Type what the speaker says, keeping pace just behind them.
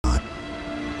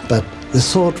but the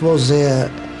thought was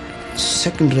they're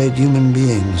second-rate human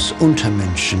beings,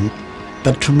 Untermenschen.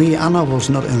 But to me, Anna was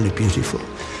not only beautiful,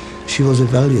 she was a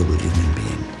valuable human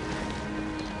being.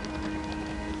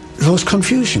 There was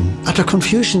confusion, utter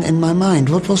confusion in my mind.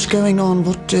 What was going on?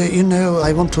 What,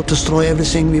 I want to destroy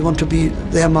everything. We want to be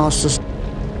their masters.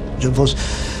 It was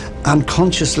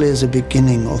unconsciously the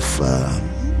beginning of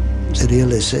the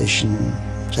realization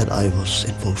that I was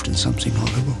involved in something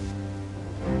horrible.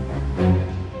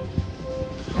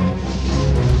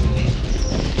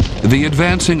 The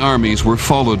advancing armies were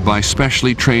followed by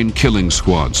specially trained killing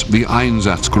squads, the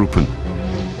Einsatzgruppen.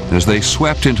 As they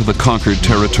swept into the conquered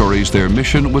territories, their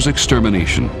mission was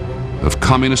extermination of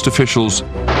communist officials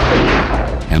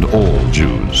and all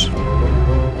Jews.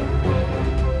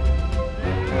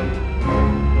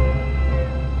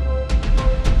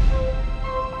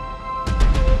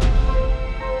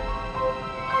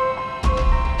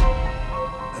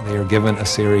 They are given a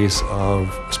series of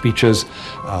speeches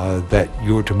that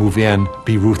you are to move in,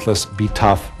 be ruthless, be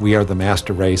tough, we are the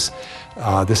master race.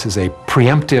 This is a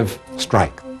preemptive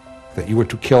strike, that you are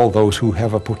to kill those who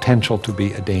have a potential to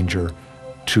be a danger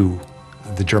to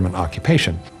the German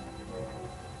occupation.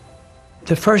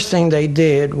 The first thing they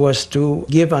did was to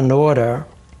give an order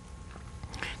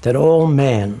that all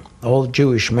men, all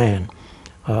Jewish men,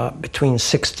 between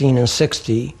 16 and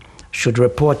 60, should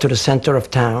report to the center of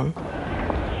town.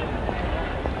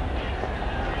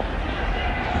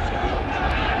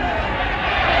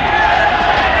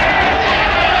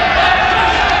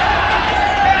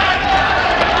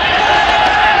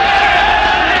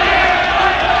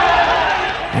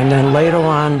 And then later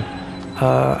on,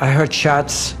 I heard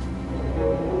shots.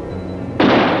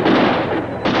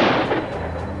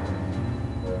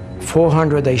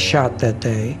 .400 they shot that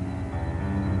day.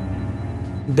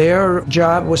 Their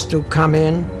job was to come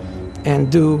in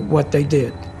and do what they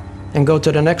did, and go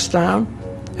to the next town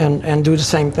and do the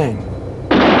same thing.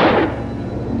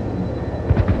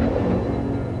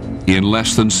 In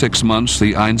less than 6 months,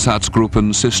 the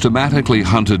Einsatzgruppen systematically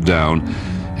hunted down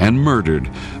and murdered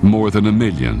more than 1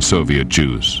 million Soviet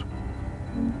Jews.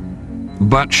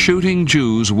 But shooting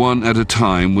Jews one at a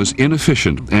time was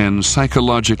inefficient and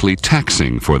psychologically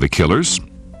taxing for the killers.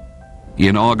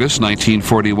 In August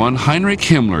 1941, Heinrich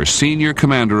Himmler, senior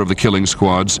commander of the killing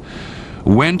squads,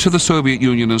 went to the Soviet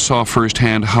Union and saw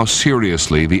firsthand how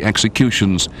seriously the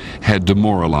executions had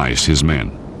demoralized his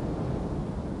men.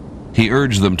 He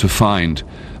urged them to find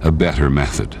a better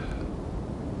method.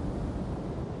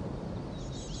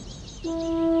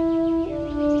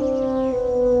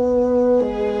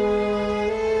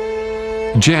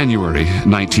 January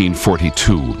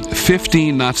 1942,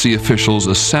 15 Nazi officials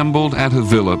assembled at a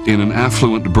villa in an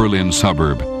affluent Berlin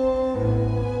suburb.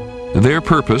 Their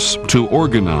purpose, to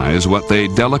organize what they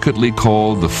delicately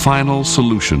called the final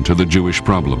solution to the Jewish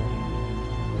problem.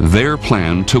 Their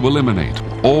plan to eliminate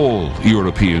all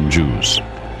European Jews,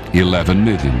 11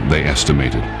 million they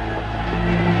estimated.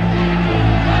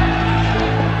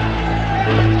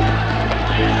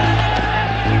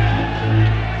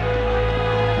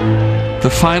 The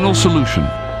final solution,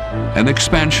 an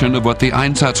expansion of what the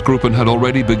Einsatzgruppen had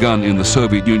already begun in the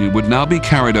Soviet Union, would now be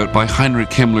carried out by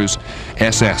Heinrich Himmler's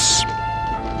SS.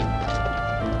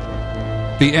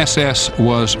 The SS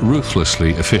was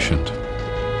ruthlessly efficient.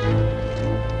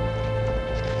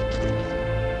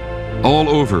 All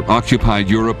over occupied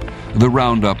Europe, the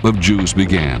roundup of Jews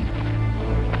began.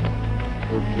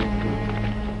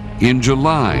 In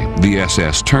July, the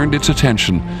SS turned its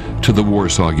attention to the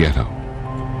Warsaw Ghetto.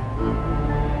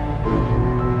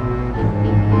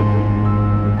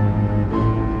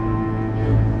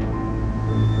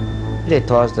 They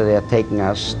told us that they are taking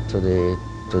us to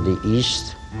the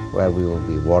east, where we will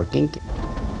be working.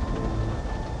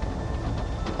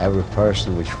 Every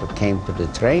person which came to the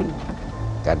train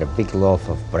got a big loaf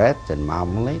of bread and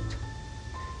marmalade,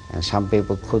 and some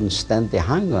people couldn't stand the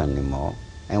hunger anymore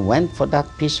and went for that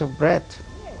piece of bread.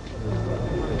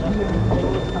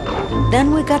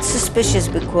 Then we got suspicious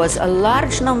because a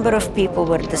large number of people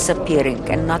were disappearing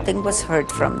and nothing was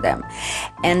heard from them.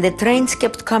 And the trains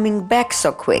kept coming back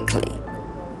so quickly.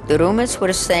 The rumors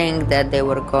were saying that they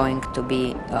were going to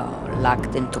be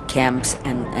locked into camps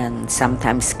and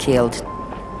sometimes killed.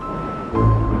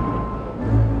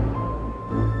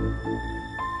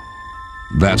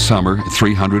 That summer,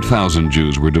 300,000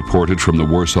 Jews were deported from the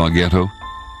Warsaw Ghetto.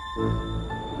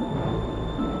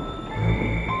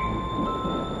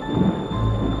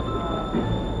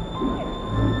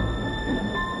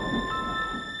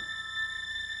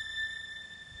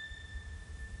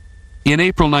 In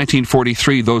April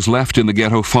 1943, those left in the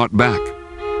ghetto fought back.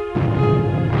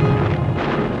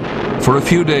 For For a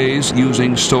few days,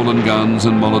 using stolen guns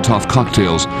and Molotov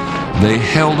cocktails, they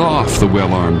held off the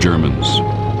well-armed Germans.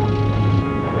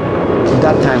 At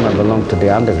that time, I belonged to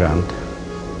the underground.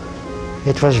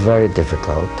 It was very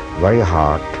difficult, very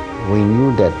hard. We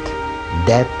knew that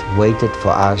death waited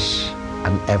for us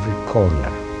on every corner.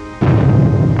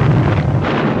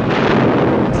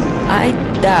 I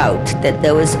doubt that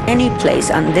there was any place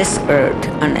on this earth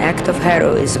an act of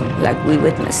heroism like we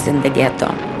witnessed in the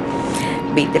ghetto.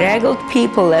 Bedraggled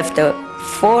people after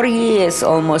 4 years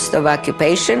almost of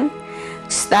occupation,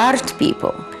 starved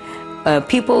people,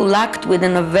 people locked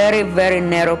within a very, very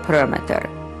narrow perimeter.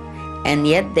 And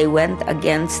yet they went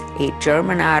against a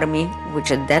German army,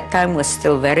 which at that time was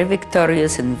still very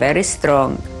victorious and very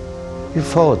strong. We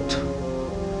fought,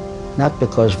 not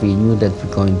because we knew that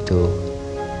we're going to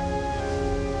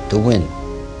win,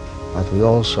 but we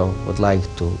also would like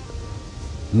to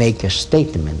make a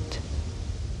statement.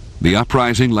 The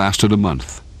uprising lasted a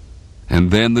month, and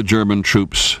then the German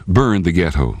troops burned the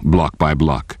ghetto block by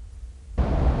block.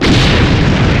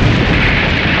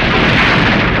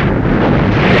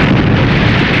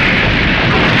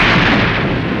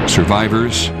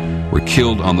 Survivors were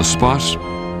killed on the spot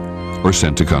or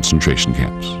sent to concentration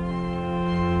camps.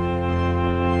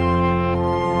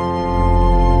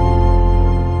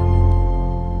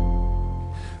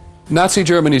 Nazi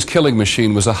Germany's killing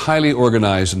machine was a highly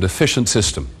organized and efficient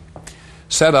system,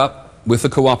 set up with the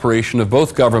cooperation of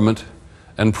both government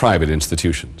and private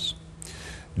institutions.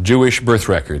 Jewish birth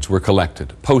records were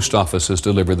collected. Post offices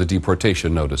delivered the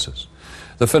deportation notices.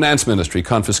 The finance ministry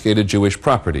confiscated Jewish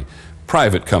property.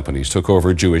 Private companies took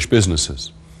over Jewish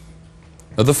businesses.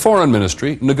 The foreign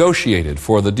ministry negotiated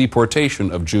for the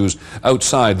deportation of Jews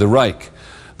outside the Reich.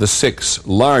 The 6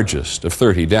 largest of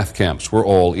 30 death camps were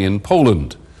all in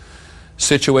Poland,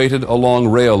 situated along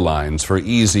rail lines for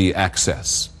easy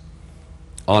access.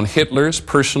 On Hitler's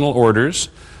personal orders,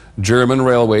 German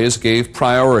railways gave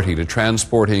priority to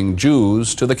transporting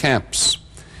Jews to the camps,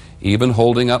 even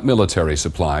holding up military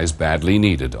supplies badly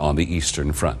needed on the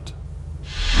Eastern Front.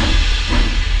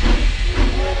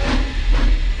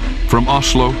 From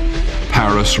Oslo,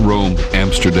 Paris, Rome,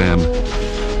 Amsterdam,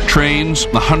 trains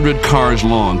 100 cars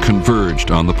long converged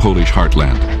on the Polish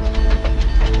heartland.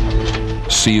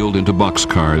 Sealed into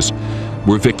boxcars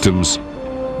were victims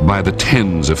by the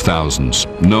tens of thousands,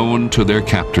 known to their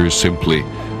captors simply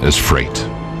as freight.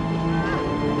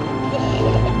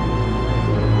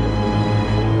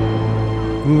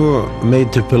 We were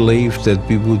made to believe that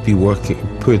we would be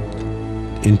put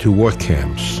into work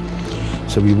camps.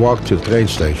 So we walked to the train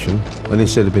station. When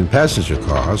instead of being passenger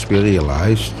cars, we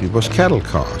realized it was cattle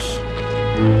cars.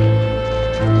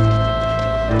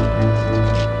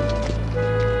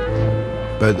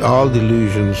 But all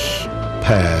delusions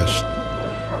passed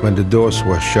when the doors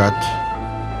were shut,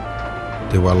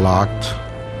 they were locked.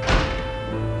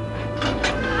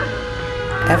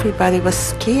 Everybody was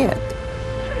scared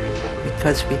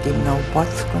because we didn't know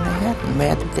what's going to happen.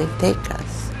 Where did they take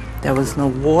us? There was no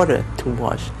water to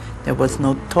wash. There was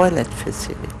no toilet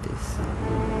facilities.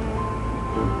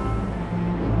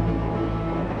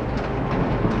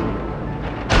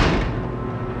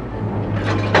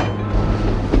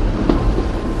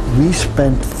 We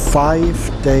spent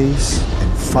 5 days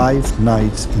and 5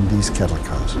 nights in these cattle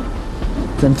cars.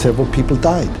 Then several people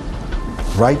died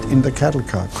right in the cattle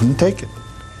car, couldn't take it.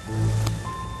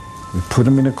 We put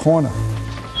them in a corner.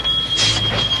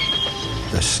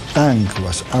 The stank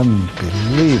was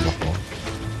unbelievable.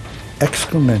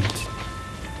 Excrement,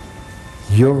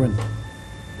 urine,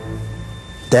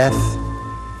 death,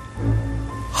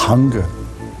 hunger.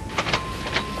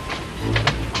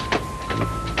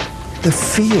 The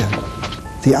fear,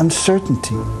 the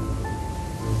uncertainty.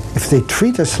 If they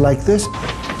treat us like this,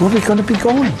 where are we going to be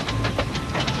going?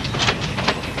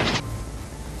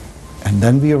 And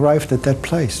then we arrived at that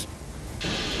place.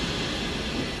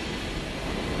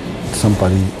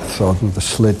 Somebody saw through the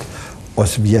slit,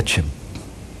 Auschwitz,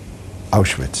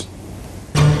 Auschwitz.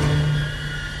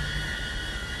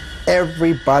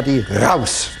 Everybody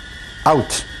raus,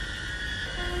 out.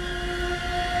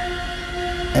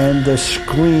 And the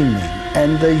screaming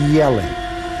and the yelling.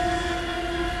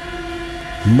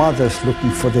 Mothers looking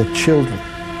for their children.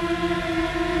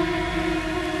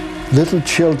 Little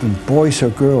children, boys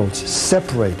or girls,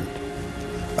 separated.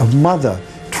 A mother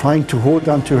trying to hold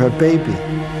on to her baby.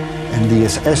 And the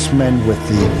SS men with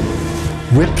the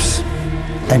whips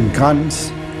and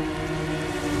guns.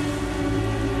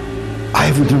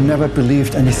 I would have never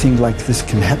believed anything like this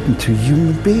can happen to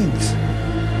human beings.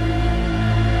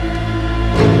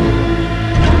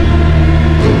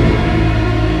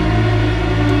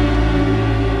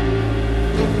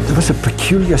 There was a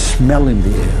peculiar smell in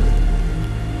the air.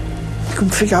 I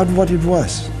couldn't figure out what it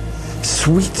was.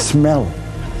 Sweet smell.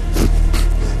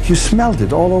 You smelled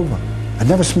it all over. I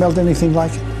never smelled anything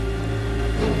like it.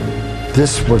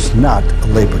 This was not a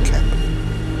labor camp.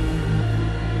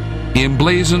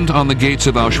 Emblazoned on the gates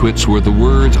of Auschwitz were the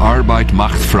words Arbeit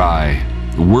macht frei,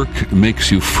 work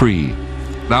makes you free.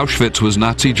 Auschwitz was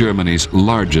Nazi Germany's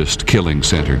largest killing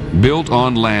center, built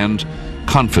on land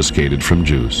confiscated from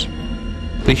Jews.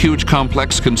 The huge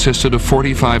complex consisted of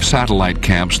 45 satellite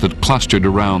camps that clustered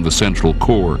around the central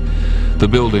core. The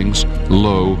buildings,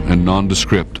 low and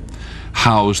nondescript,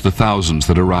 housed the thousands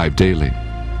that arrived daily.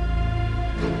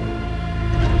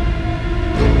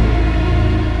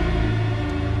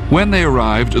 When they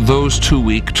arrived, those too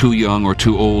weak, too young, or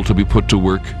too old to be put to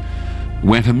work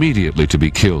went immediately to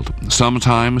be killed,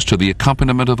 sometimes to the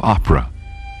accompaniment of opera.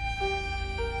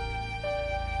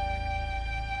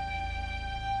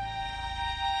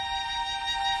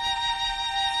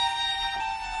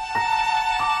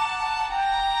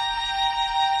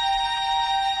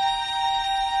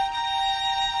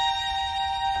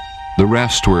 The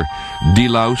rest were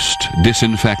deloused,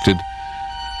 disinfected,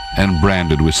 and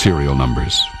branded with serial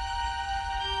numbers.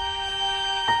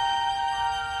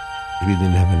 We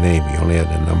didn't have a name, we only had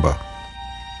a number.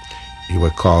 You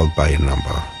were called by a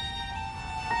number.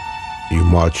 You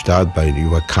marched out by,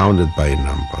 you were counted by a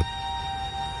number.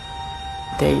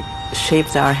 They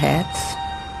shaved our heads,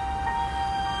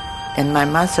 and my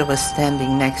mother was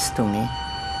standing next to me.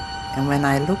 And when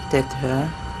I looked at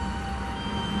her,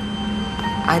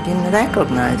 I didn't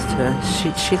recognize her.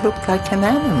 She looked like an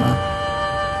animal.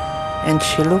 And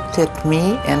she looked at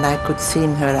me, and I could see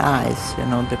in her eyes, you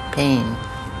know, the pain,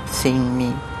 seeing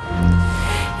me.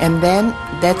 And then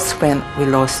that's when we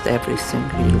lost everything,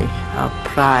 really. Our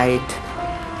pride,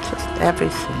 just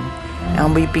everything.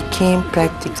 And we became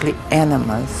practically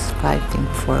animals fighting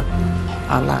for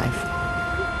our life.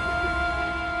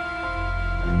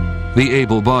 The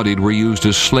able-bodied were used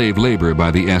as slave labor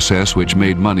by the SS, which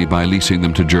made money by leasing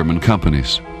them to German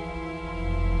companies.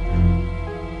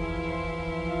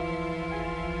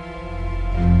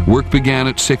 Work began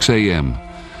at 6 a.m.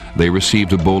 They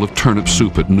received a bowl of turnip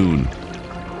soup at noon,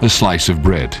 a slice of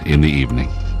bread in the evening.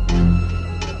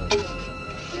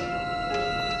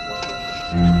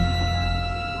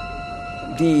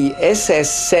 The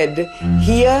SS said,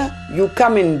 here you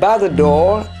come in by the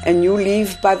door and you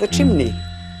leave by the chimney.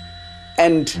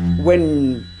 And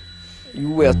when you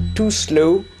were too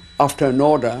slow after an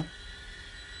order,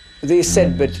 they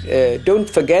said, but don't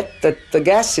forget that the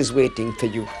gas is waiting for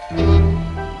you.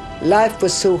 Life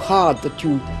was so hard that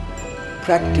you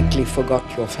practically forgot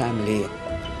your family.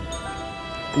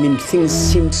 I mean, things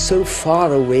seemed so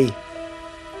far away.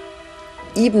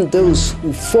 Even those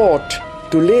who fought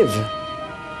to live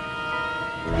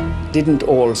didn't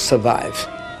all survive.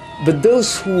 But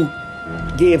those who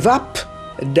gave up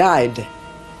died.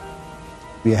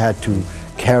 We had to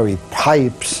carry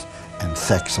pipes and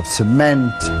sacks of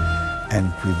cement,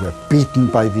 and we were beaten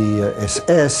by the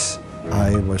SS.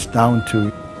 I was down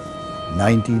to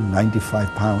 90, 95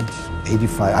 pounds,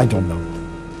 85, I don't know.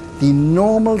 The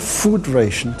normal food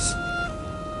rations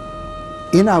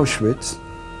in Auschwitz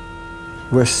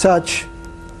were such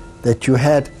that you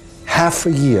had half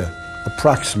a year,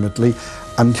 approximately,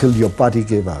 until your body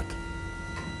gave out.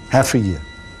 Half a year.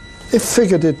 They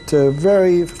figured it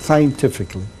very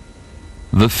scientifically.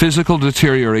 The physical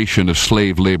deterioration of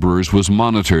slave laborers was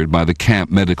monitored by the camp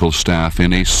medical staff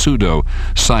in a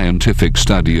pseudo-scientific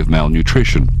study of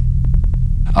malnutrition.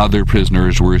 Other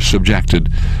prisoners were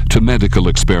subjected to medical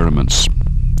experiments.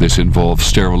 This involved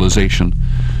sterilization,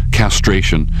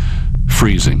 castration,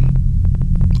 freezing.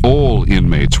 All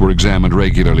inmates were examined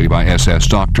regularly by SS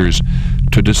doctors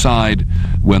to decide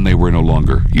when they were no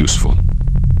longer useful.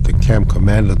 The camp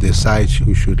commander decides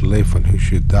who should live and who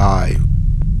should die.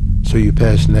 So you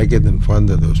pass naked in front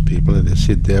of those people, and they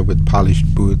sit there with polished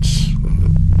boots,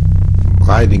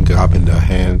 riding grab in their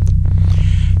hand.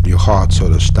 Your heart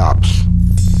sort of stops,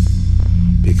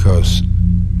 because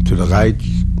to the right,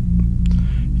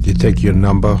 you take your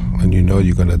number and you know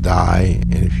you're going to die,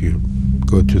 and if you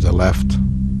go to the left,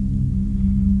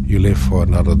 you live for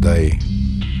another day.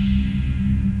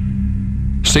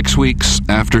 6 weeks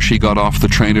after she got off the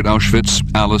train at Auschwitz,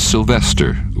 Alice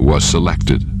Sylvester was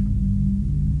selected.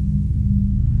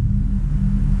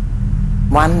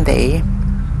 One day,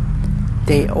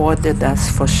 they ordered us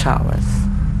for showers.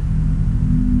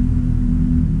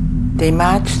 They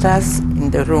marched us in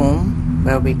the room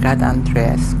where we got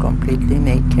undressed, completely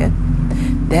naked.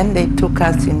 Then they took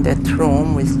us in that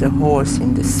room with the holes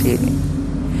in the ceiling.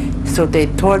 So they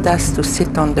told us to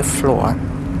sit on the floor.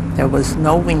 There was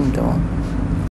no window.